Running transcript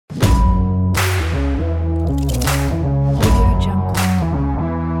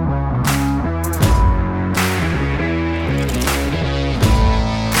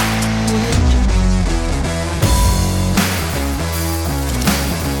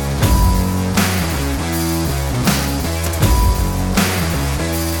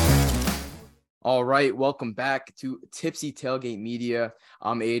All right, welcome back to Tipsy Tailgate Media.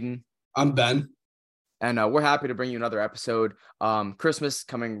 I'm Aiden. I'm Ben. And we're happy to bring you another episode. Christmas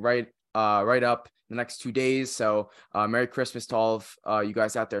coming right up in the next 2 days. So Merry Christmas to all of you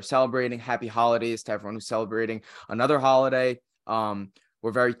guys out there celebrating. Happy holidays to everyone who's celebrating another holiday.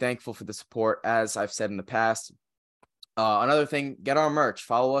 We're very thankful for the support, as I've said in the past. Another thing, get our merch.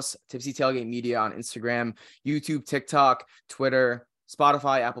 Follow us, Tipsy Tailgate Media, on Instagram, YouTube, TikTok, Twitter,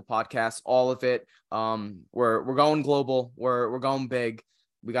 Spotify, Apple Podcasts, all of it. We're going global. We're going big.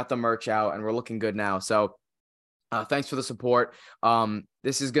 We got the merch out and we're looking good now. So thanks for the support.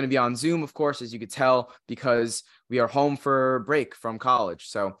 This is going to be on Zoom, of course, as you could tell, because we are home for break from college.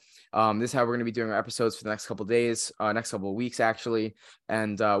 So this is how we're going to be doing our episodes for the next couple of days, next couple of weeks, actually.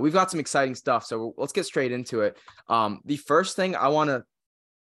 And we've got some exciting stuff. So let's get straight into it. The first thing I want to,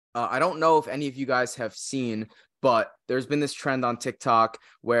 I don't know if any of you guys have seen, but there's been this trend on TikTok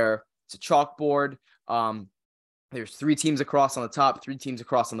where it's a chalkboard. There's 3 teams across on the top, 3 teams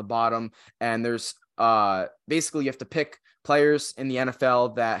across on the bottom. And there's basically you have to pick players in the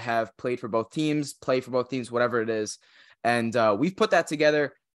NFL that have played for both teams, whatever it is. And we've put that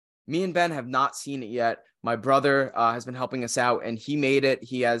together. Me and Ben have not seen it yet. My brother has been helping us out and he made it.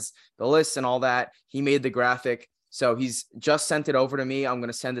 He has the lists and all that. He made the graphic. So he's just sent it over to me. I'm going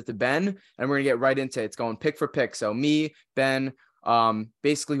to send it to Ben and we're going to get right into it. It's going pick for pick. So me, Ben,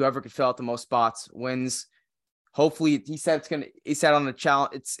 basically whoever could fill out the most spots wins. Hopefully he said on the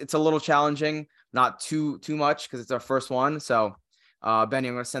challenge, it's a little challenging, not too much because it's our first one. So Benny,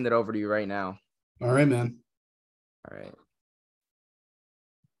 I'm going to send it over to you right now. All right, man. All right.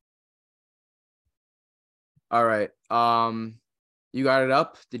 All right. You got it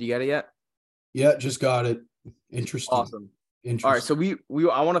up? Did you get it yet? Yeah, just got it. Interesting. Awesome. All right. So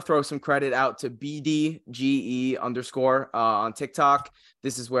I want to throw some credit out to BDGE_ on TikTok.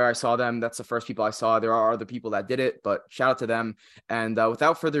 This is where I saw them. That's the first people I saw. There are other people that did it, but shout out to them. And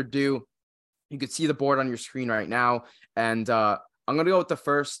without further ado, you can see the board on your screen right now. And I'm going to go with the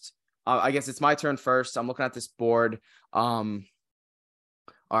first. I guess it's my turn first. I'm looking at this board. All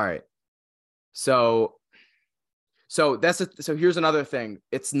right. So here's another thing.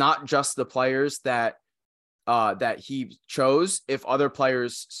 It's not just the players that he chose. If other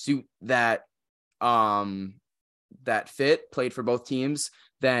players suit that fit, played for both teams,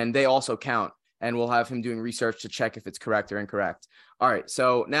 then they also count. And we'll have him doing research to check if it's correct or incorrect. All right.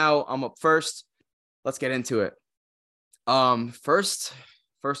 So now I'm up first. Let's get into it. First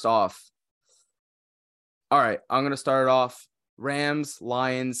off. All right. I'm going to start it off. Rams,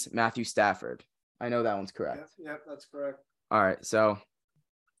 Lions, Matthew Stafford. I know that one's correct. Yep, that's correct. All right. So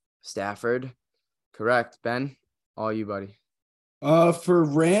Stafford. Correct. Ben, all you, buddy. For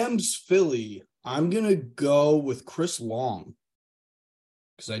Rams, Philly, I'm going to go with Chris Long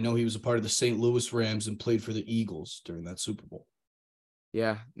because I know he was a part of the St. Louis Rams and played for the Eagles during that Super Bowl.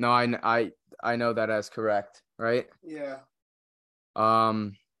 Yeah. No, I know that as correct, right? Yeah.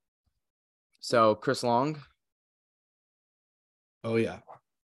 So Chris Long. Oh, yeah.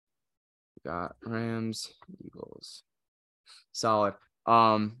 Got Rams, Eagles. Solid.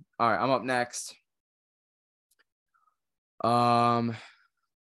 All right, I'm up next. I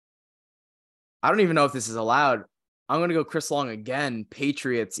don't even know if this is allowed. I'm going to go Chris Long again.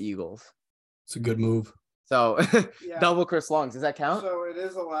 Patriots, Eagles. It's a good move. So Yeah. Double Chris Longs. Does that count? So it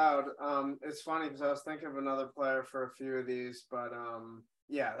is allowed. It's funny because I was thinking of another player for a few of these, but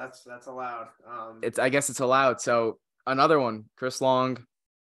yeah, that's allowed. I guess it's allowed. So another one, Chris Long.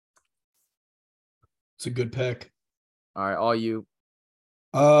 It's a good pick. All right, all you.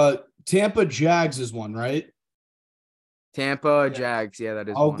 Tampa Jags is one, right? Tampa Yeah. Jags. Yeah, that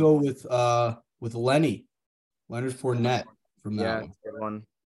is I'll one. go with Leonard Fournette from that one. That's a good one.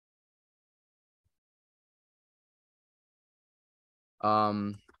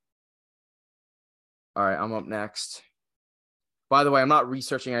 All right, I'm up next. By the way, I'm not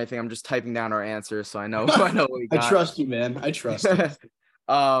researching anything. I'm just typing down our answers, so I know what we got. I trust you, man. I trust you.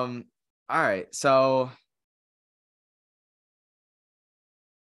 All right, so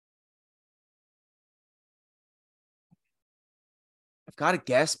I've got a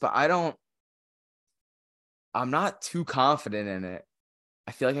guess, but I'm not too confident in it.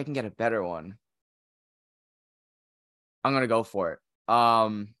 I feel like I can get a better one. I'm gonna go for it.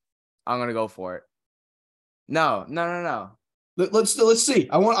 I'm gonna go for it. No. Let's see.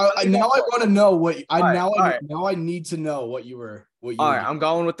 I want to know what now I need to know what you were. All right, I'm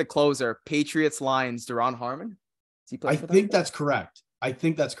going with the closer. Patriots, Lions, Duron Harmon. I think that's correct.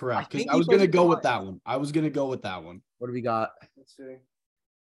 Because I was gonna go with that one. What do we got? Let's see.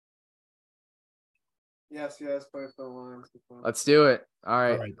 Yes, play for the Lions. Let's do it. All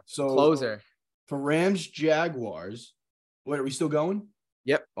right. So Closer. For Rams Jaguars. Wait, are we still going?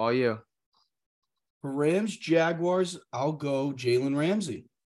 Yep, all you. For Rams Jaguars, I'll go Jalen Ramsey.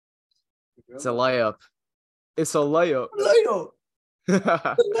 It's a layup. It's a layup.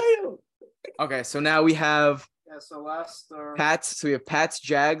 Layup. Okay, so now we have Yeah, so last Pats. So we have Pats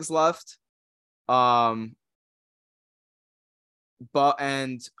Jags left. But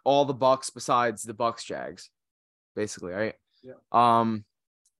and all the Bucks besides the Bucks Jags, basically, right? Yeah. All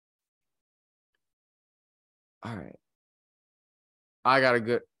right. I got a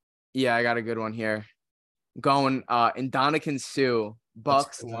good one here. Going Ndamukong Suh,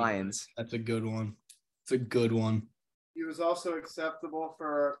 Bucks Lions. That's a good one. It's a good one. he was also acceptable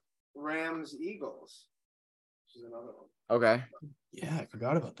for Rams Eagles, which is another one. Okay. Yeah, I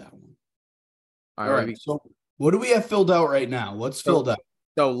forgot about that one. All right. So what do we have filled out right now? What's filled out?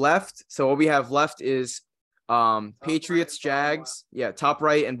 So left. So what we have left is Patriots, right, bottom Jags. Yeah, top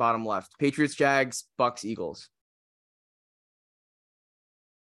right and bottom left. Patriots, Jags, Bucks, Eagles.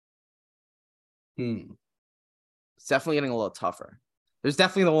 It's definitely getting a little tougher. There's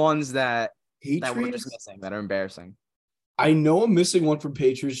definitely the ones that we're just Patriots. missing that are embarrassing. I know I'm missing one from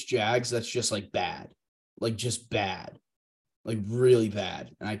Patriots Jags that's just like bad. Like just bad. Like really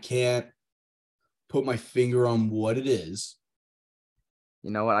bad. And I can't put my finger on what it is.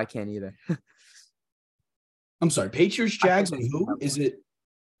 You know what? I can't either. I'm sorry. Patriots Jags and who? Is it?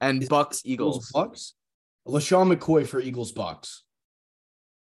 And Bucks, Eagles. Bucks? LaShawn McCoy for Eagles Bucks.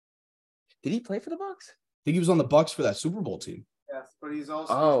 Did he play for the Bucks? I think he was on the Bucks for that Super Bowl team. Yes, but he's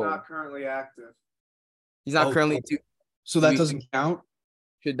also not currently active. He's not currently. So that doesn't count?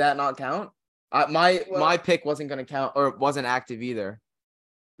 Should that not count? My pick wasn't going to count or wasn't active either.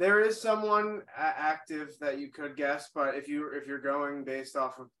 There is someone active that you could guess, but if you're going based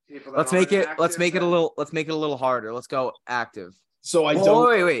off of people that let's make it a little harder. Let's go active. So I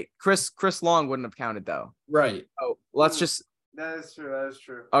don't. Wait. Chris Long wouldn't have counted though. Right. Oh, let's just. That is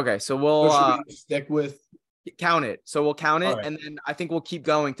true. Okay, so we'll stick with count it. So we'll count it, right. and then I think we'll keep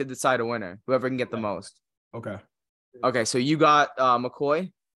going to decide a winner. Whoever can get the most. Okay. Okay, so you got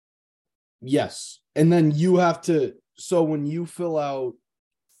McCoy. Yes, and then you have to. So when you fill out,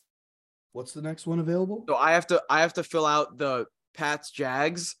 what's the next one available? So I have to fill out the Pats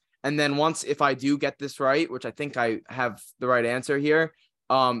Jags, and then if I do get this right, which I think I have the right answer here,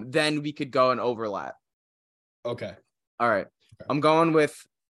 then we could go and overlap. Okay. All right. Okay. I'm going with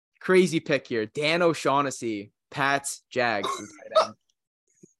crazy pick here. Dan O'Shaughnessy, Pats Jags.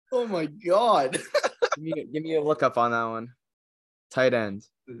 Oh my God. give me a look up on that one. Tight end.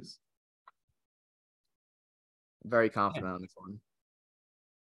 Very confident on this one.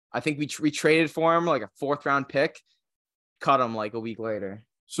 I think we traded for him like a 4th round pick, cut him like a week later.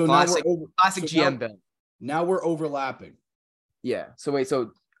 So classic GM bill. Now we're overlapping. Yeah. So wait.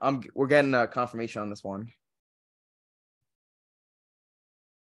 So we're getting a confirmation on this one.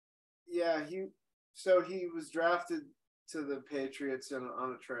 Yeah, he was drafted to the Patriots on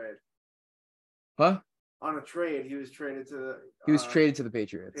a trade. Huh? On a trade, he was traded to the. He was traded to the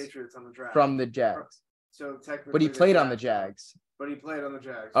Patriots. Patriots on the draft from the Jags. So technically, but he played on the Jags.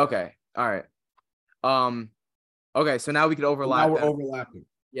 Okay. All right. Okay. So now we could overlap. Now we're overlapping.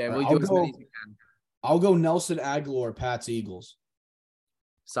 Yeah, we'll do as many as we can. I'll go Nelson Aguilar, Pats Eagles.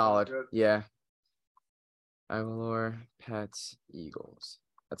 Solid. Yeah. Aguilar, Pats, Eagles.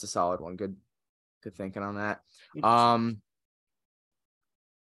 That's a solid one. Good thinking on that.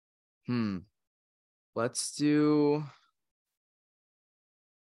 Let's do.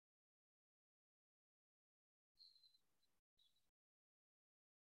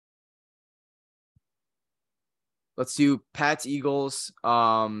 Let's do Pats, Eagles,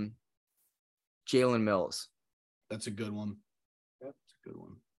 Jalen Mills. That's a good one. That's a good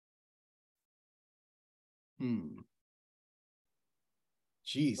one.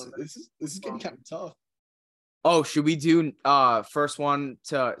 Jeez, this is getting kind of tough. Oh, should we do first one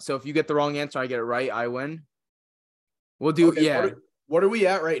so if you get the wrong answer, I get it right, I win? We'll do What are we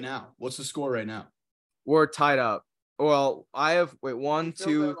at right now? What's the score right now? We're tied up. Well, I have 1,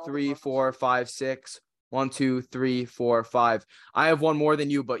 2, 3, 4, 5, 6. 1, 2, 3, 4, 5. I have one more than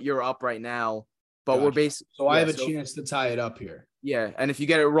you, but you're up right now. But gotcha. We're basically I have a chance to tie it up here. Yeah, and if you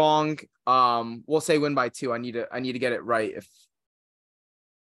get it wrong, we'll say win by 2. I need to get it right if.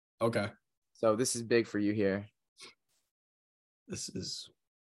 Okay. So this is big for you here. This is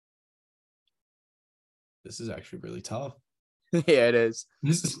actually really tough. Yeah, it is.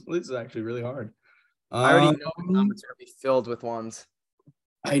 This is actually really hard. I already know the comments are gonna be filled with ones.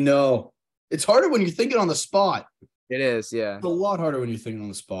 I know. It's harder when you're thinking on the spot. It is, yeah. It's a lot harder when you're thinking on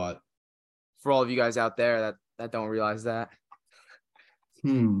the spot. For all of you guys out there that don't realize that.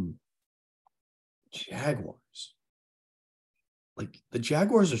 Jaguars. Like the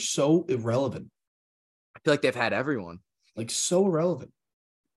Jaguars are so irrelevant. I feel like they've had everyone. Like so irrelevant.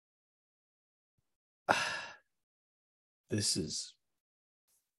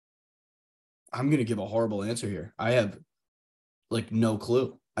 I'm going to give a horrible answer here. I have like no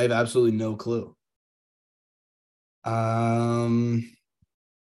clue. I have absolutely no clue. I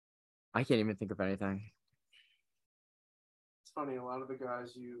can't even think of anything. It's funny. A lot of the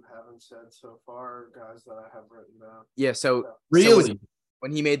guys you haven't said so far are guys that I have written down. Yeah. So Really?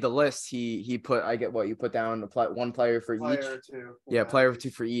 when he made the list, he put, I get what you put down, one player for Player each. or two. Yeah, player or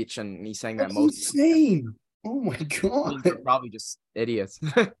two for each, and he's saying that That's most insane. Oh my God. they're probably just idiots.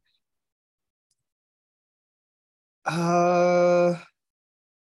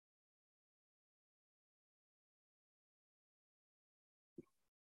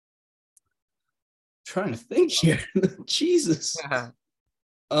 Trying to think here. Jesus. I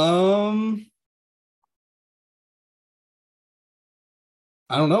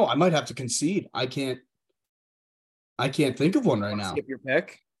don't know. I might have to concede. I can't think of one right now. Skip your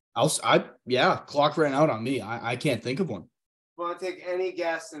pick. Clock ran out on me. I can't think of one. Want to take any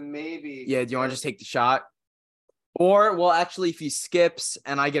guess and maybe? Yeah, do you want to just take the shot? Or, well, actually, if he skips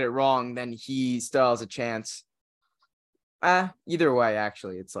and I get it wrong, then he still has a chance. Either way,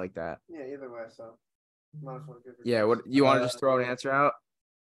 actually, it's like that. Yeah, either way. So, might as well give it a Yeah, guess. what you want to just throw an answer out?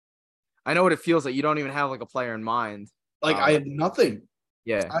 I know what it feels like. You don't even have like a player in mind. Like I have nothing.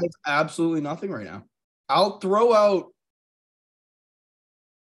 Yeah. I have absolutely nothing right now. I'll throw out.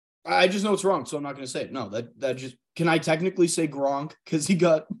 I just know it's wrong, so I'm not going to say it. No, that just can I technically say Gronk because he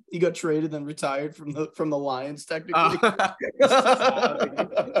got traded and retired from the Lions technically.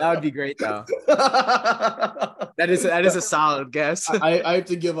 That would be great though. That is a solid guess. I have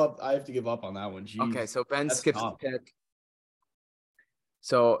to give up. I have to give up on that one. Jeez. Okay, so Ben That's skips tough. the pick.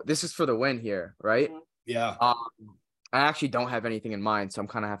 So this is for the win here, right? Yeah. I actually don't have anything in mind, so I'm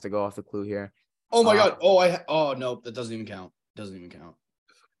kind of have to go off the clue here. Oh my God. Oh no, that doesn't even count. Doesn't even count.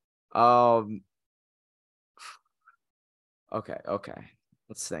 Okay.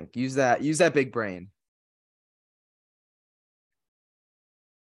 Let's think. Use that big brain.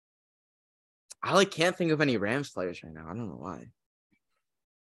 I can't think of any Rams players right now. I don't know why.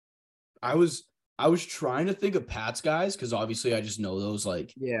 I was trying to think of Pat's guys because obviously I just know those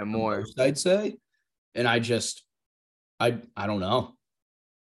more. most, I'd say, and I don't know.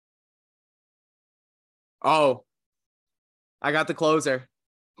 Oh, I got the closer.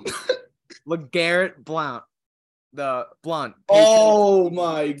 LeGarrette Blount. The Blunt. Oh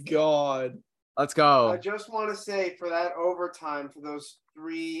my God. Let's go. I just want to say for that overtime, for those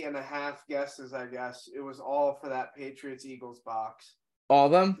 3.5 guesses, I guess it was all for that Patriots Eagles box. All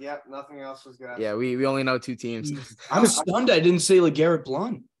of them? Yep, nothing else was guessed. Yeah, we only know 2 teams. I'm stunned I didn't say LeGarrette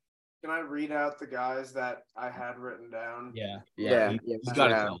Blount. Can I read out the guys that I had written down? Yeah. You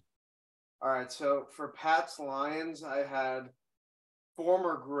got it. All right, so for Pat's Lions, I had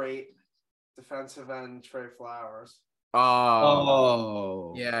former great defensive end Trey Flowers.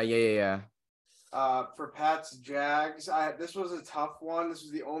 Oh. Yeah. For Pat's Jags, this was a tough one. This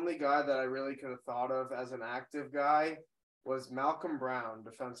was the only guy that I really could have thought of as an active guy was Malcolm Brown,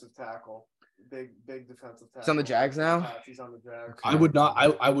 defensive tackle. Big defensive tackle. He's on the Jags now? He's on the Jags. I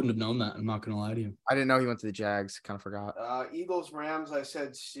wouldn't have known that. I'm not gonna lie to you. I didn't know he went to the Jags. Kind of forgot. Eagles Rams, I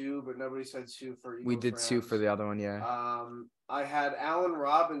said Sue, but nobody said Sue for Eagles. We did Rams. Sue for the other one, yeah. I had Allen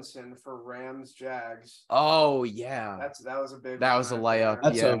Robinson for Rams Jags. Oh yeah. That was a big. That was a layup.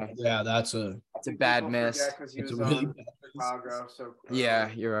 That's a bad miss. Because he It's was a really on Chicago. So Yeah,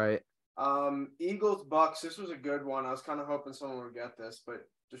 you're right. Eagles Bucks. This was a good one. I was kind of hoping someone would get this, but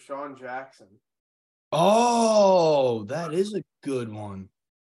Deshaun Jackson. Oh, that is a good one.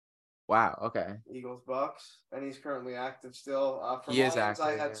 Wow. Okay. Eagles Bucks, and he's currently active still. For He is Lions, active,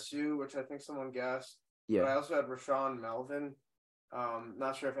 I had yeah. Sue, which I think someone guessed. But I Yeah. also had Rashawn Melvin.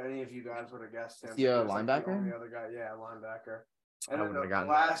 Not sure if any of you guys would have guessed him. Is he a was, the linebacker? only other guy, yeah, linebacker. I And wouldn't then have a gotten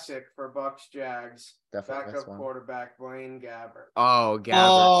classic for Bucks Jags, Definitely backup missed one. quarterback Blaine Gabbert. Oh, Gabbert.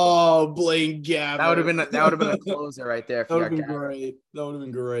 Oh, Blaine Gabbert. That would have been a closer right there. If That you would have got been Gabbert. great. That would have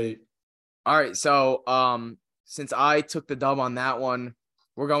been great. All right. So since I took the dub on that one,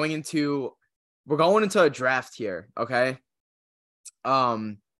 we're going into a draft here. Okay.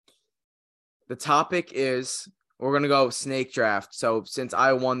 The topic is we're gonna go snake draft. So since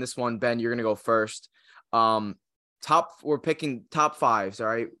I won this one, Ben, you're gonna go first. We're picking top 5s, all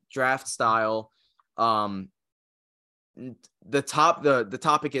right, draft style. The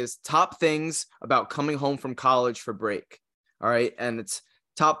topic is top things about coming home from college for break. All right, and it's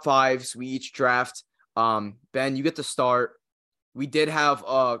top 5s. We each draft. Ben, you get to start. we did have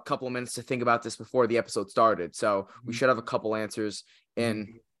a couple of minutes to think about this before the episode started, so we should have a couple answers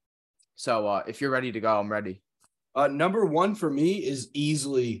in. So if you're ready to go, I'm ready. Number one for me is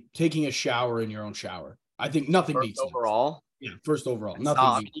easily taking a shower in your own shower. I think nothing First beats that. overall. Yeah, first overall, I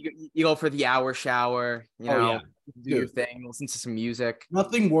nothing mean, beats. you go for the hour shower, you Oh, know, yeah. do your Dude. thing, listen to some music.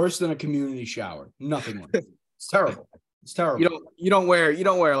 Nothing worse than a community shower. Nothing worse. It's terrible. It's terrible. You don't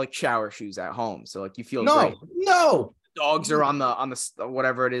wear like shower shoes at home, so like you feel great. No. Dogs are on the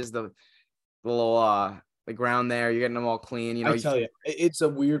whatever it is, the little the ground there. You're getting them all clean. You know, I tell you, it's a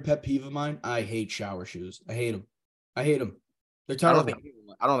weird pet peeve of mine. I hate shower shoes. I hate them. They're terrible.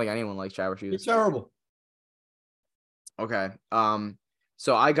 I don't think anyone likes shower shoes. They're terrible. Okay.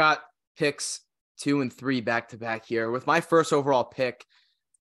 So I got picks 2 and 3 back to back here with my first overall pick.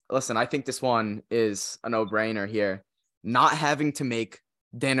 Listen, I think this one is a no-brainer here. Not having to make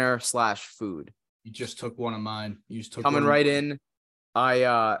dinner/food. You just took one of mine. You just took Coming one right in.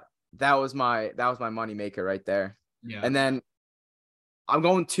 That was my money maker right there. Yeah. And then I'm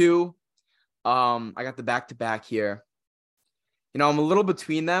going to I got the back to back here. You know, I'm a little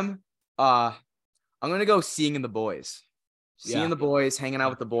between them. I'm gonna go Seeing the Boys. Seeing the Boys, hanging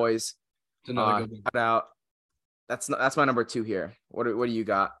out with the boys. It's another good one. Cut out. That's my number 2 here. What do you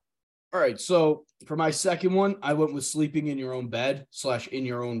got? All right. So for my second one, I went with sleeping in your own bed / in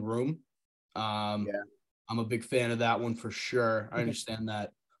your own room. I'm a big fan of that one for sure. I understand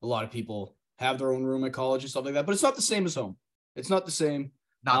that a lot of people have their own room at college and stuff like that, but it's not the same as home. It's not the same.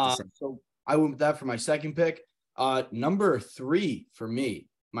 Not the same. So I went with that for my second pick. Number 3 for me,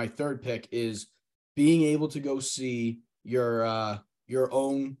 my third pick is being able to go see your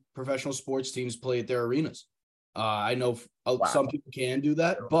own professional sports teams play at their arenas. I know some people can do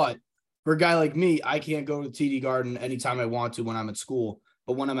that, but for a guy like me, I can't go to the TD Garden anytime I want to when I'm at school.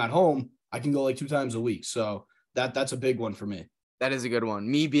 But when I'm at home, I can go like 2 times a week. So that's a big one for me. That is a good one.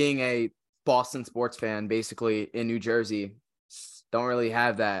 Me being a Boston sports fan, basically in New Jersey, don't really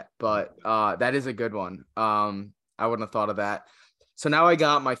have that, but that is a good one. I wouldn't have thought of that. So now I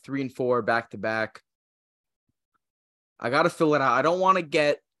got my 3 and 4 back to back. I got to fill it out. I don't want to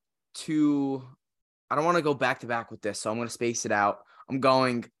go back to back with this, so I'm going to space it out. I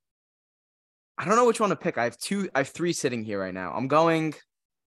don't know which one to pick. I have 3 sitting here right now. I'm going,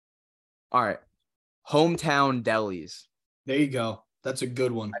 all right, hometown delis. There you go. That's a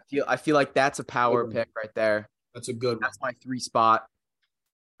good one. I feel like that's a power pick right there. That's a good one. That's my 3 spot.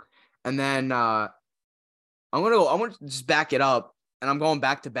 And then I'm gonna just back it up, and I'm going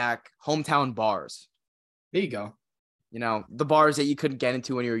back to back hometown bars. There you go. You know, the bars that you couldn't get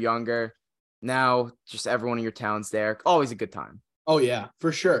into when you were younger. Now, just everyone in your town's there. Always a good time. Oh, yeah,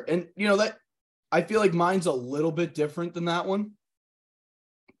 for sure. And, you know, that I feel like mine's a little bit different than that one,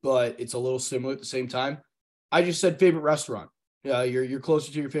 but it's a little similar at the same time. I just said favorite restaurant. Yeah, you're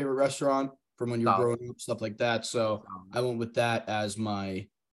closer to your favorite restaurant from when you're growing up, stuff like that. So I went with that as my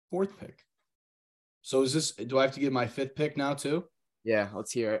 4th pick. So do I have to give my 5th pick now too? Yeah,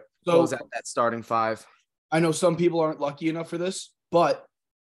 let's hear it. So close out that starting 5. I know some people aren't lucky enough for this, but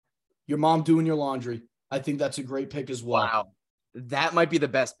your mom doing your laundry. I think that's a great pick as well. Wow. That might be the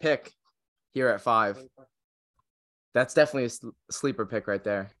best pick here at 5. That's definitely a sleeper pick right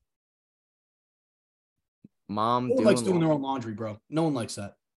there. Mom no one likes doing their own laundry, bro. No one likes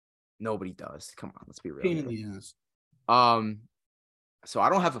that. Nobody does. Come on, let's be real. Pain in the ass. So I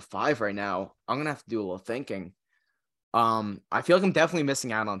don't have a 5 right now. I'm gonna have to do a little thinking. I feel like I'm definitely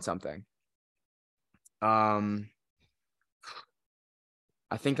missing out on something. I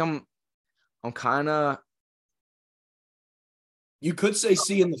think I'm kind of. You could say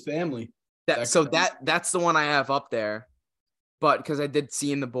See in the Family. That's the one I have up there, but because I did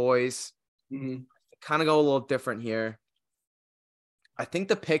See in the Boys, kind of go a little different here. I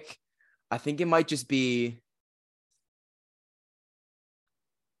think it might just be.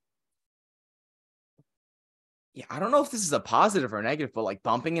 Yeah, I don't know if this is a positive or a negative, but like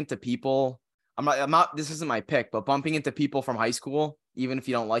bumping into people. I'm not. This isn't my pick, but bumping into people from high school, even if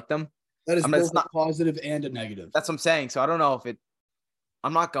you don't like them. That is both a positive and a negative. That's what I'm saying. So I don't know if it.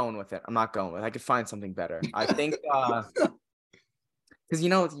 I'm not going with it. I could find something better. I think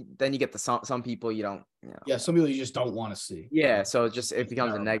because then you get some people you don't. Yeah, some people you just don't want to see. Yeah, so it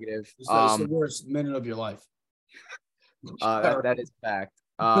becomes a negative. It's the worst minute of your life. That is fact.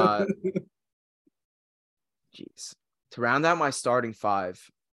 Jeez. To round out my starting 5.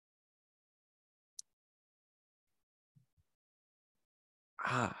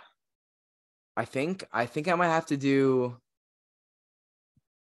 I think I might have to do.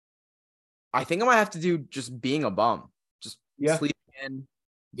 I think I might have to do just being a bum, just sleeping in,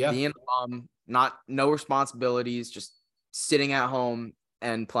 being a bum, no responsibilities, just sitting at home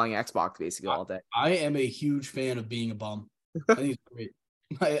and playing Xbox basically all day. I am a huge fan of being a bum. I think it's great.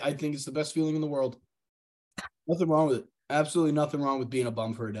 I think it's the best feeling in the world. Nothing wrong with it. Absolutely nothing wrong with being a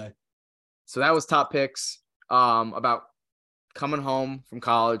bum for a day. So that was top picks about coming home from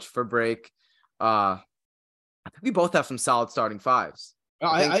college for break. I think we both have some solid starting fives.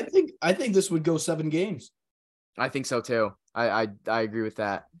 I think this would go 7 games. I think so too. I agree with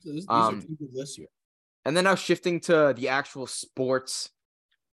that. These are too good this year. And then now shifting to the actual sports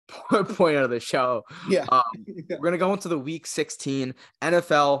point of the show. Yeah. We're gonna go into the week 16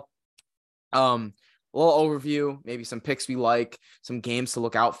 NFL. A little overview, maybe some picks we like, some games to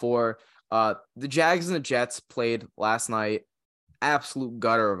look out for. The Jags and the Jets played last night. Absolute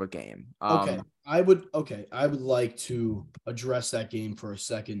gutter of a game. I would like to address that game for a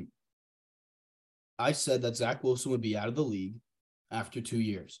second. I said that Zach Wilson would be out of the league after 2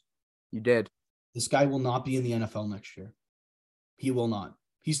 years. You did. This guy will not be in the NFL next year. He will not.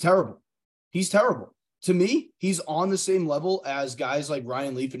 He's terrible. He's terrible. To me, he's on the same level as guys like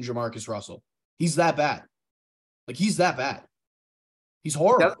Ryan Leaf and Jamarcus Russell. He's that bad. He's that bad. He's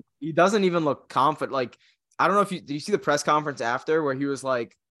horrible. He doesn't even look confident. Like, I don't know if did you see the press conference after where he was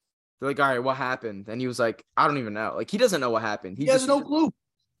like, they're like, all right, what happened? And he was like, I don't even know. Like, he doesn't know what happened. He has no clue.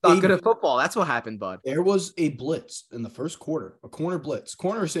 Not good at football. That's what happened, bud. There was a blitz in the first quarter, a corner blitz,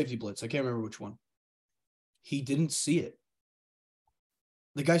 corner or safety blitz. I can't remember which one. He didn't see it.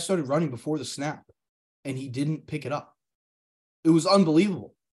 The guy started running before the snap, and he didn't pick it up. It was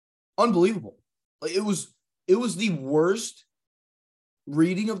unbelievable. Unbelievable. Like, it was the worst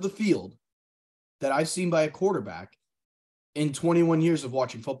reading of the field that I've seen by a quarterback in 21 years of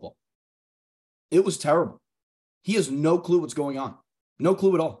watching football. It was terrible. He has no clue what's going on. No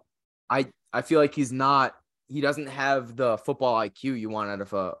clue at all. I feel like he doesn't have the football IQ you want out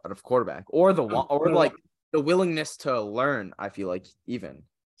of a quarterback or the willingness to learn. I feel like even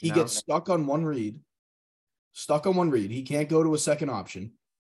he gets stuck on one read. He can't go to a second option.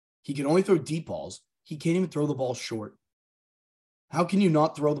 He can only throw deep balls. He can't even throw the ball short. How can you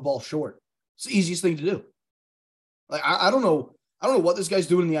not throw the ball short? It's the easiest thing to do. Like, I don't know what this guy's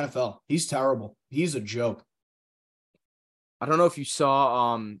doing in the NFL. He's terrible. He's a joke. I don't know if you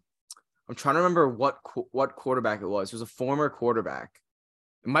saw. I'm trying to remember what quarterback it was. It was a former quarterback.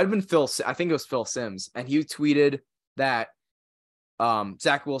 It might have been Phil. I think it was Phil Simms, and he tweeted that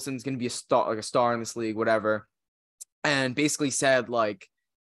Zach Wilson's going to be a star in this league, whatever, and basically said like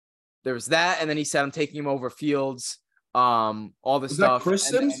there was that, and then he said I'm taking him over Fields, all this was stuff. That Chris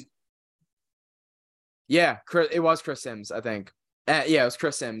Simms? Yeah, it was Chris Simms, I think. Yeah, it was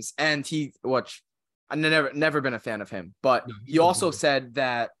Chris Simms, and I've never been a fan of him, but he also said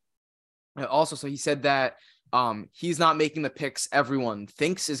that. He said that he's not making the picks everyone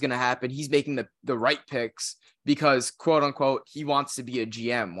thinks is going to happen. He's making the right picks because, quote unquote, he wants to be a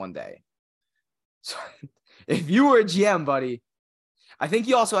GM one day. So if you were a GM, buddy, I think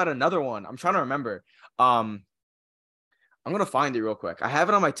he also had another one. I'm trying to remember. I'm going to find it real quick. I have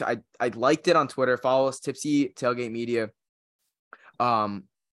it on I liked it on Twitter. Follow us, Tipsy Tailgate Media.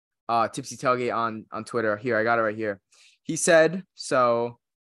 Tipsy Tailgate on Twitter. Here, I got it right here. He said, so,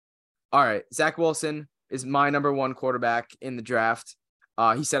 all right, Zach Wilson is my number one quarterback in the draft.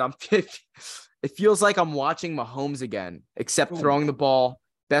 He said, it feels like I'm watching Mahomes again, except throwing the ball,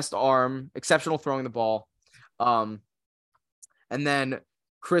 best arm, exceptional throwing the ball. And then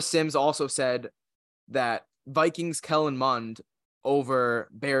Chris Simms also said that Vikings Kellen Mond over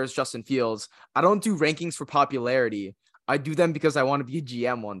Bears Justin Fields. I don't do rankings for popularity. I do them because I want to be a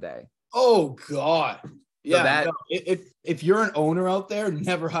GM one day. Oh God. Yeah. So if you're an owner out there,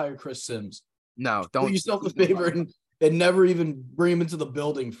 never hire Chris Simms. No, don't do yourself a favor and never even bring him into the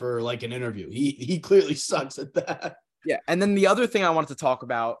building for like an interview. He clearly sucks at that. Yeah. And then the other thing I wanted to talk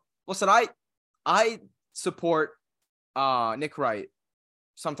about, listen, I support Nick Wright.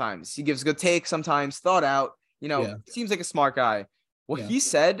 Sometimes he gives good takes, sometimes thought out, seems like a smart guy. What he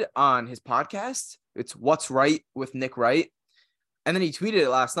said on his podcast, it's What's Right with Nick Wright. And then he tweeted it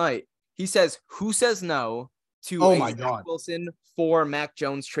last night. He says, who says no to Zach Wilson for Mac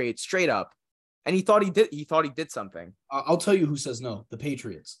Jones trade straight up? And he thought he did something. I'll tell you who says no. The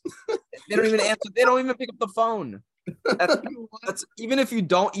Patriots. They don't even answer. They don't even pick up the phone. That's even if you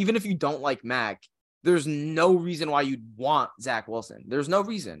don't like Mac, there's no reason why you'd want Zach Wilson. There's no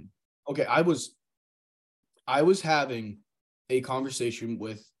reason. Okay, I was having a conversation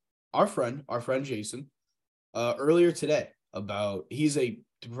with our friend Jason earlier today about to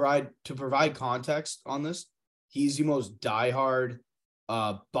provide context on this. He's the most diehard,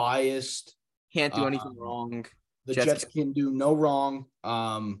 biased. Can't do anything wrong. The Jets can do no wrong.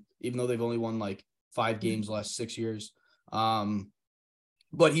 Even though they've only won like 5 games the last 6 years.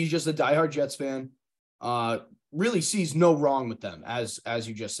 But he's just a diehard Jets fan. Really sees no wrong with them, as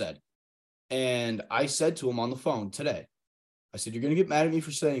you just said. And I said to him on the phone today, I said, you're going to get mad at me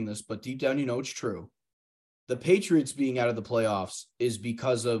for saying this, but deep down, you know it's true. The Patriots being out of the playoffs is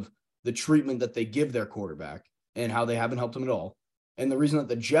because of the treatment that they give their quarterback and how they haven't helped him at all. And the reason that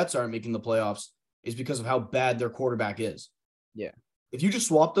the Jets aren't making the playoffs is because of how bad their quarterback is. Yeah. If you just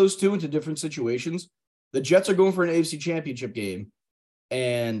swap those two into different situations, the Jets are going for an AFC championship game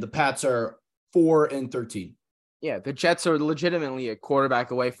and the Pats are 4-13. Yeah, the Jets are legitimately a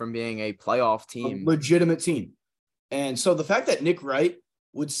quarterback away from being a playoff team. A legitimate team. And so the fact that Nick Wright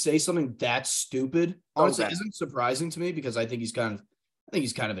would say something that stupid, honestly, isn't surprising to me because I think he's kind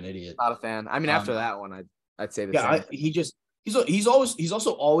of an idiot. Not a fan. I mean, after that one, I'd say the same. He's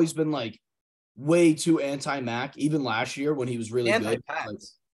also always been like way too anti-Mac, even last year when he was really good. Like,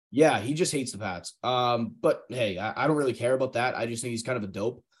 yeah, he just hates the Pats. But hey, I don't really care about that. I just think he's kind of a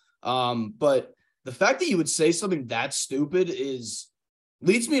dope. But the fact that you would say something that stupid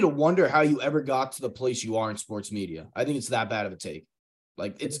leads me to wonder how you ever got to the place you are in sports media. I think it's that bad of a take.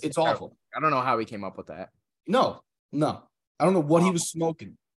 Like it's awful. I don't know how he came up with that. No. I don't know what he was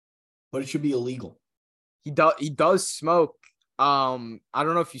smoking, but it should be illegal. He does smoke. I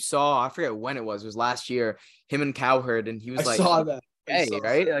don't know if you saw, I forget when it was last year, him and Cowherd, and he was I saw that. Hey,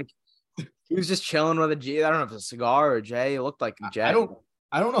 right? Like he was just chilling with a G. I don't know if it's a cigar or Jay. It looked like Jay. I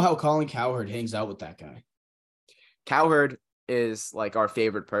don't know how Colin Cowherd hangs out with that guy. Cowherd is like our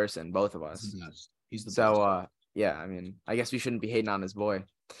favorite person, both of us. He's the best. Yeah, I mean, I guess we shouldn't be hating on his boy.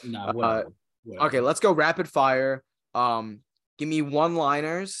 No, whatever. Okay, let's go rapid fire. Give me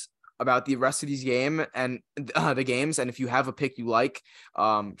one-liners about the rest of these game and the games, and if you have a pick you like,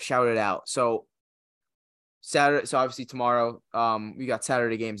 shout it out. So Saturday, so obviously tomorrow, we got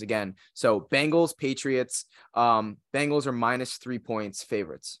Saturday games again. So Bengals, Patriots, Bengals are -3 points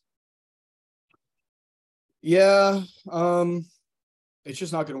favorites. Yeah, it's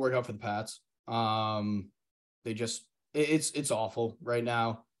just not going to work out for the Pats. It's awful right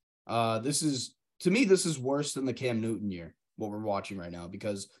now. This is worse than the Cam Newton year, what we're watching right now,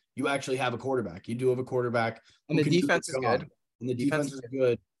 because you actually have a quarterback. You do have a quarterback. And the defense is good. And the defense is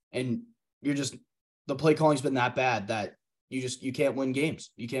good. And the play calling's been that bad that you can't win games.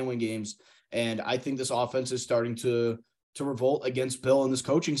 You can't win games. And I think this offense is starting to revolt against Bill and this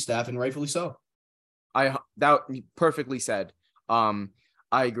coaching staff, and rightfully so. That perfectly said. I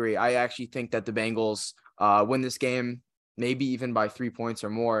agree. I actually think that the Bengals win this game, maybe even by 3 points or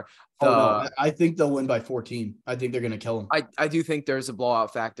more. I think they'll win by 14. I think they're going to kill them. I do think there's a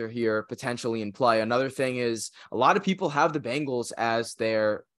blowout factor here potentially in play. Another thing is a lot of people have the Bengals as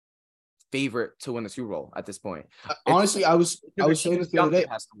their favorite to win the Super Bowl at this point. Honestly, I was saying this the other day.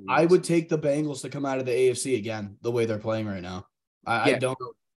 I would take the Bengals to come out of the AFC again, the way they're playing right now.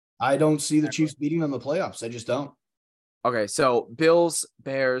 I don't see the Chiefs beating them in the playoffs. I just don't. Okay, so Bills,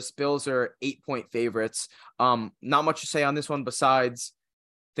 Bears. Bills are 8-point favorites. Not much to say on this one besides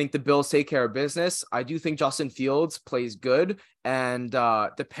think the Bills take care of business. I do think Justin Fields plays good, and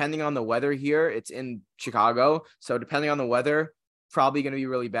depending on the weather here, it's in Chicago, so depending on the weather, probably going to be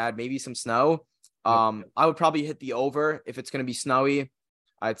really bad. Maybe some snow. I would probably hit the over. If it's going to be snowy,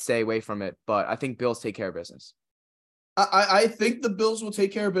 I'd stay away from it. But I think Bills take care of business. I think the Bills will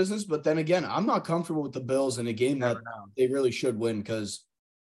take care of business, but then again, I'm not comfortable with the Bills in a game that they really should win, because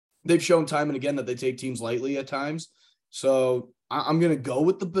they've shown time and again that they take teams lightly at times. So I'm going to go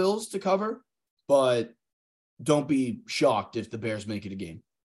with the Bills to cover, but don't be shocked if the Bears make it a game.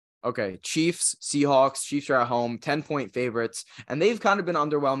 Okay, Chiefs, Seahawks. Chiefs are at home, 10-point favorites, and they've kind of been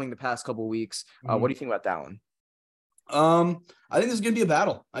underwhelming the past couple of weeks. What do you think about that one? I think this is going to be a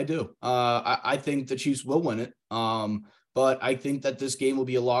battle. I do. I think the Chiefs will win it. But I think that this game will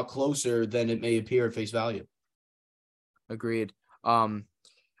be a lot closer than it may appear at face value. Agreed.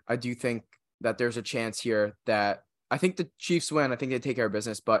 I do think that there's a chance here that I think the Chiefs win. I think they take care of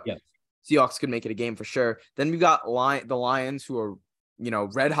business, but Seahawks could make it a game for sure. Then we got the Lions, who are,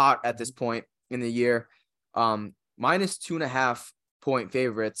 red hot at this point in the year. -2.5 point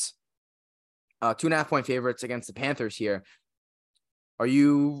favorites. 2.5 point favorites against the Panthers here. Are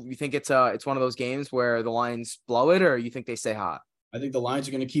you think it's one of those games where the Lions blow it, or you think they stay hot? I think the Lions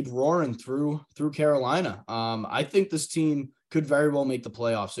are going to keep roaring through Carolina. I think this team could very well make the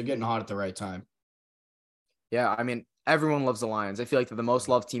playoffs. They're getting hot at the right time. Yeah, I mean, everyone loves the Lions. I feel like they're the most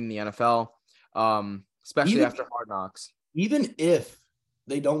loved team in the NFL, especially after Hard Knocks. Even if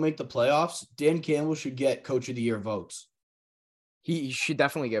they don't make the playoffs, Dan Campbell should get Coach of the Year votes. He should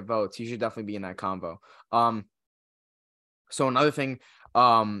definitely get votes. He should definitely be in that combo. So another thing,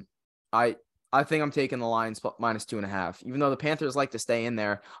 I I think I'm taking the Lions minus 2.5, even though the Panthers like to stay in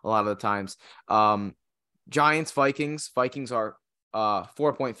there a lot of the times. Giants, Vikings. Vikings are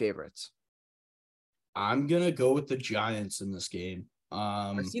 4-point favorites. I'm gonna go with the Giants in this game.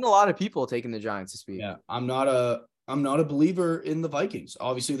 I've seen a lot of people taking the Giants this week. Yeah, I'm not a believer in the Vikings.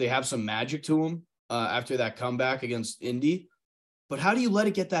 Obviously, they have some magic to them after that comeback against Indy. But how do you let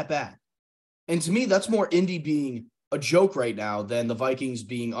it get that bad? And to me, that's more Indy being a joke right now than the Vikings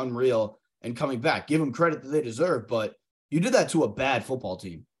being unreal and coming back. Give them credit that they deserve, but you did that to a bad football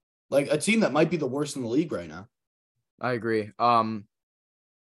team, like a team that might be the worst in the league right now. I agree. This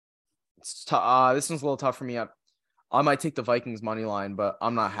one's a little tough for me. I might take the Vikings money line, but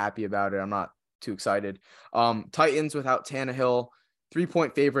I'm not happy about it. I'm not too excited. Titans without Tannehill,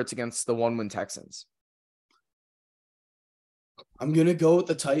 3-point favorites against the 1-win Texans. I'm gonna go with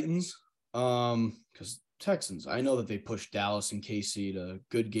the Titans. Because Texans, I know that they pushed Dallas and KC to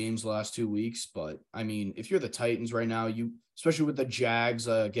good games the last 2 weeks, but I mean, if you're the Titans right now, especially with the Jags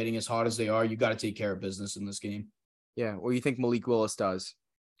getting as hot as they are, you got to take care of business in this game. Yeah. What do you think Malik Willis does?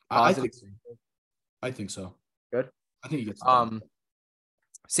 I think so. I think so. Good. I think he gets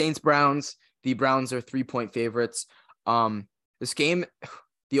Saints Browns. The Browns are 3-point favorites. This game,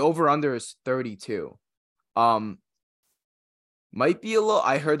 the over-under is 32. Might be a little.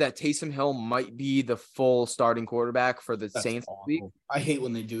 I heard that Taysom Hill might be the full starting quarterback for the Saints this week. I hate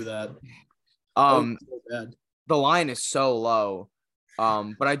when they do that. The line is so low.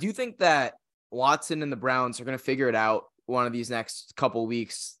 But I do think that Watson and the Browns are going to figure it out one of these next couple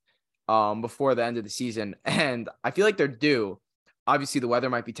weeks before the end of the season. And I feel like they're due. Obviously, the weather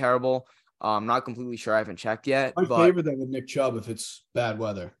might be terrible. I'm not completely sure. I haven't checked yet. I favor them with Nick Chubb if it's bad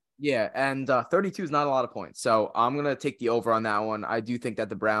weather. Yeah, and 32 is not a lot of points. So I'm going to take the over on that one. I do think that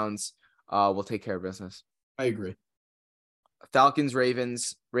the Browns will take care of business. I agree. Falcons,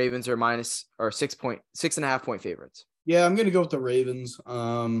 Ravens. Ravens are 6.5-point favorites. Yeah, I'm going to go with the Ravens.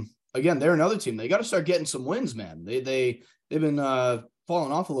 Again, they're another team. They got to start getting some wins, man. They've been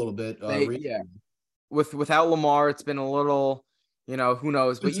falling off a little bit. Without Lamar, it's been a little, who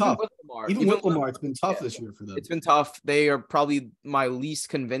knows? But even with Lamar, it's been tough this year for them. It's been tough. They are probably my least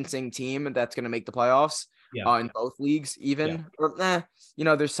convincing team that's going to make the playoffs. In both leagues, even. Yeah.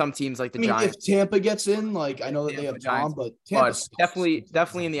 Or, there's some teams like the Giants. If Tampa gets in, I know that they have Tom, but Tampa's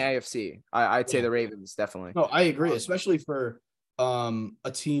definitely in the AFC. I'd say the Ravens, definitely. No, I agree, especially for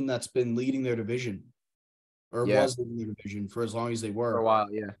a team that's been leading their division or was leading their division for as long as they were. For a while,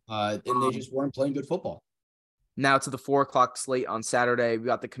 yeah. And they just weren't playing good football. Now to the 4:00 slate on Saturday. We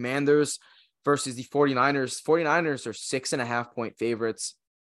got the Commanders versus the 49ers. 49ers are 6.5-point favorites.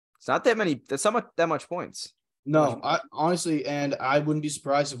 It's not that many. That's not that much points. No, I honestly, and I wouldn't be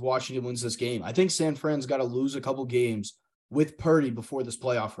surprised if Washington wins this game. I think San Fran's got to lose a couple games with Purdy before this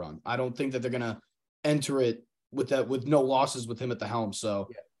playoff run. I don't think that they're going to enter it with no losses with him at the helm. So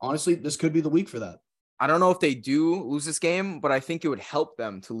honestly, this could be the week for that. I don't know if they do lose this game, but I think it would help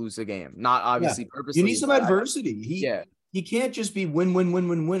them to lose the game. Not obviously purposely. You need some adversity. He can't just be win,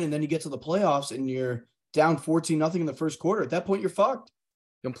 and then you get to the playoffs and you're down 14-0 in the first quarter. At that point, you're fucked.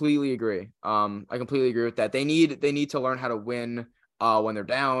 Completely agree. I completely agree with that. They need to learn how to win when they're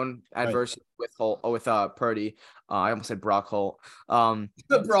down. Adversity with Purdy. I almost said Brock Holt.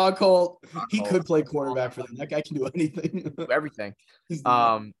 Brock Holt. He could play quarterback for them. That guy can do anything. Everything.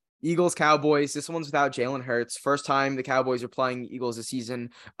 Eagles, Cowboys. This one's without Jalen Hurts. First time the Cowboys are playing Eagles this season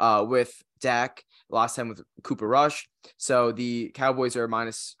with Dak. Last time with Cooper Rush. So the Cowboys are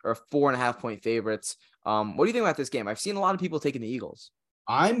 4.5-point favorites. What do you think about this game? I've seen a lot of people taking the Eagles.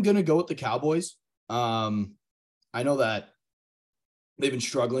 I'm going to go with the Cowboys. I know that they've been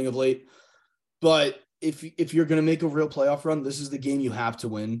struggling of late, but if you're going to make a real playoff run, this is the game you have to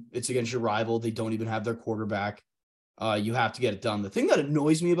win. It's against your rival. They don't even have their quarterback. You have to get it done. The thing that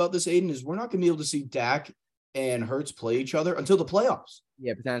annoys me about this, Aiden, is we're not going to be able to see Dak and Hurts play each other until the playoffs.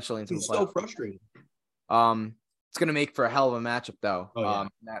 Yeah, potentially until the playoffs. So frustrating. It's going to make for a hell of a matchup, though, in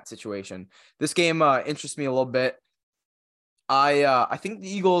that situation. This game interests me a little bit. I think the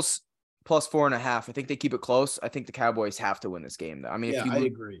Eagles plus 4.5. I think they keep it close. I think the Cowboys have to win this game, though. I mean, I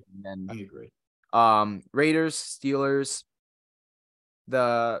agree. I agree. Raiders, Steelers.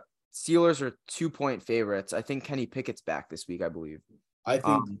 The Steelers are 2-point favorites. I think Kenny Pickett's back this week, I believe. I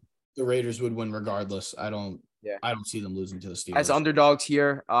think the Raiders would win regardless. I don't see them losing to the Steelers. As underdogs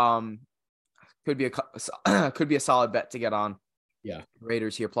here, could be a solid bet to get on. Yeah.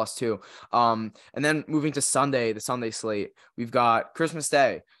 Raiders here +2. And then moving to Sunday, the Sunday slate, we've got Christmas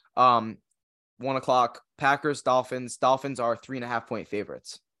Day. 1:00, Packers, Dolphins. Dolphins are 3.5-point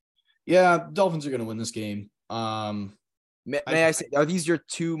favorites. Yeah, Dolphins are going to win this game. May I say, are these your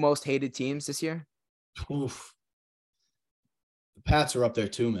two most hated teams this year? Oof. The Pats are up there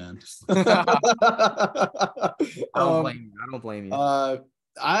too, man. I don't blame you. I don't blame you.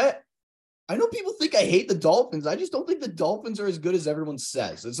 I know people think I hate the Dolphins. I just don't think the Dolphins are as good as everyone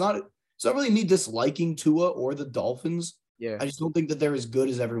says. It's not really me disliking Tua or the Dolphins. Yeah. I just don't think that they're as good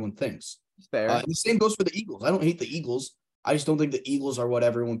as everyone thinks. Fair. And the same goes for the Eagles. I don't hate the Eagles. I just don't think the Eagles are what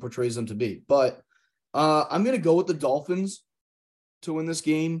everyone portrays them to be. But I'm going to go with the Dolphins to win this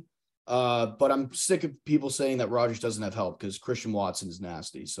game. But I'm sick of people saying that Rodgers doesn't have help because Christian Watson is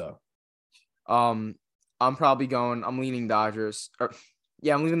nasty. So, I'm leaning Dodgers.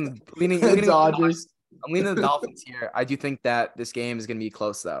 I'm leaning Dodgers. I'm leaning the Dolphins here. I do think that this game is going to be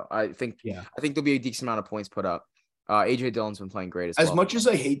close, though. I think there'll be a decent amount of points put up. AJ Dillon's been playing great as well. Much as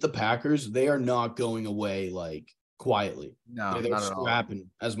I hate the Packers, they are not going away like quietly. No, they're scrapping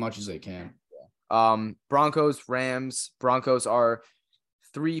as much as they can. Broncos, Rams. Broncos are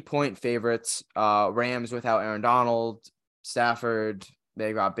 3-point favorites. Rams without Aaron Donald, Stafford.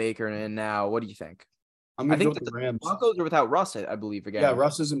 They got Baker in now. What do you think? I'm going to go with the Rams. Broncos are without Russ, I believe, again. Yeah,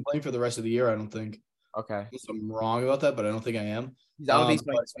 Russ isn't playing for the rest of the year, I don't think. Okay. I'm wrong about that, but I don't think I am. I don't think he's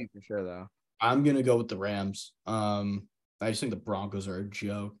playing this week for sure, though. I'm going to go with the Rams. I just think the Broncos are a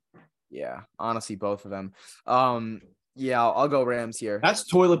joke. Yeah, honestly, both of them. I'll go Rams here. That's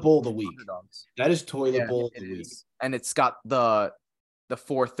toilet bowl of the week. That is toilet bowl of the week. And it's got the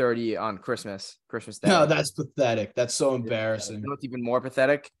 4:30 on Christmas Day. No, that's pathetic. That's so embarrassing. You know what's even more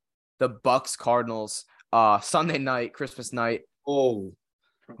pathetic? The Bucks Cardinals Sunday night, Christmas night. Oh.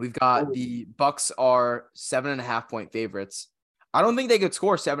 We've got the Bucks are 7.5-point favorites. I don't think they could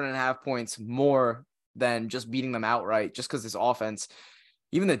score 7.5 points more than just beating them outright, just because this offense,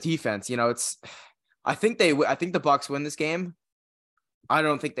 even the defense, I think the Bucks win this game. I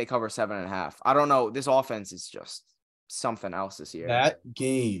don't think they cover 7.5. I don't know. This offense is just something else this year. That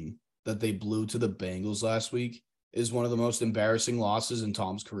game that they blew to the Bengals last week is one of the most embarrassing losses in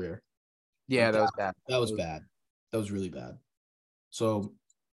Tom's career. Yeah, that was bad. That was bad. That was really bad. So,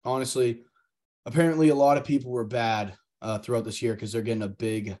 honestly, apparently a lot of people were bad throughout this year because they're getting a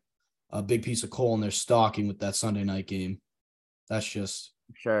big piece of coal in their stocking with that Sunday night game. That's just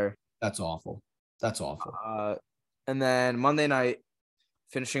that's awful. That's awful. And then Monday night,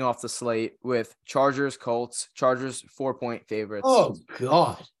 finishing off the slate with Chargers, Colts. Chargers 4-point favorites. Oh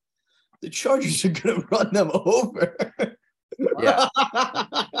God, the Chargers are gonna run them over. Yeah,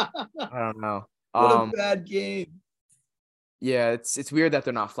 I don't know. What a bad game. Yeah, it's weird that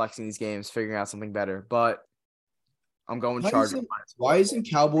they're not flexing these games, figuring out something better. But I'm going Chargers. Why isn't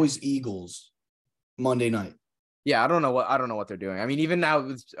Cowboys Eagles Monday night? Yeah, I don't know what they're doing. I mean, even now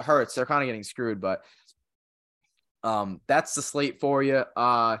with Hurts, they're kind of getting screwed. But that's the slate for you.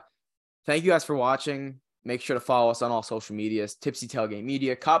 Thank you guys for watching. Make sure to follow us on all social medias. Tipsy Tailgate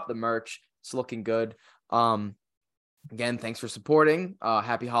Media. Cop the merch. It's looking good. Again, thanks for supporting.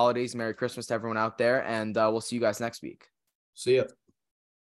 Happy holidays. Merry Christmas to everyone out there. And we'll see you guys next week. See ya.